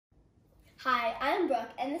Hi, I'm Brooke,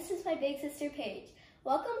 and this is my big sister Paige.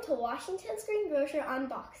 Welcome to Washington's Green Grocer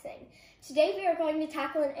Unboxing. Today we are going to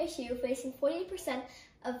tackle an issue facing 40%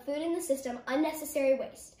 of food in the system, unnecessary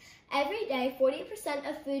waste. Every day, 40%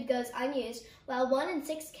 of food goes unused, while 1 in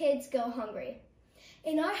 6 kids go hungry.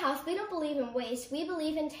 In our house, we don't believe in waste, we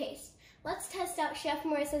believe in taste. Let's test out Chef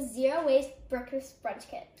Marissa's Zero Waste Breakfast Brunch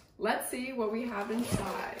Kit. Let's see what we have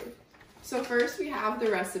inside. So first we have the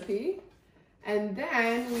recipe, and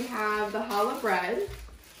then we have the challah bread.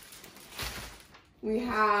 We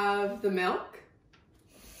have the milk.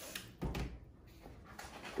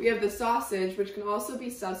 We have the sausage, which can also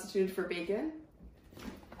be substituted for bacon.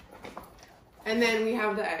 And then we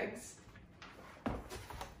have the eggs.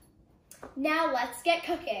 Now let's get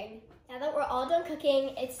cooking. Now that we're all done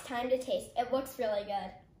cooking, it's time to taste. It looks really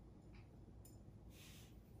good.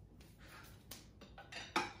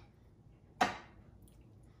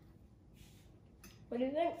 What do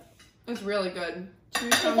you think? It's really good. 2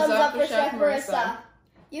 Thumbs up for Chef Marissa.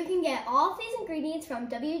 You can get all of these ingredients from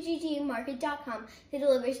wggmarket.com that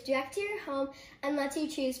delivers direct to your home and lets you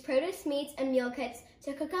choose produce, meats, and meal kits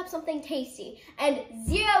to cook up something tasty and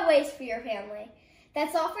zero waste for your family.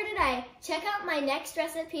 That's all for today. Check out my next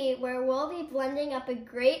recipe where we'll be blending up a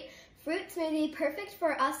great fruit smoothie perfect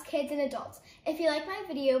for us kids and adults. If you like my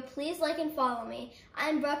video, please like and follow me.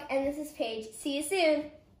 I'm Brooke and this is Paige. See you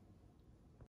soon.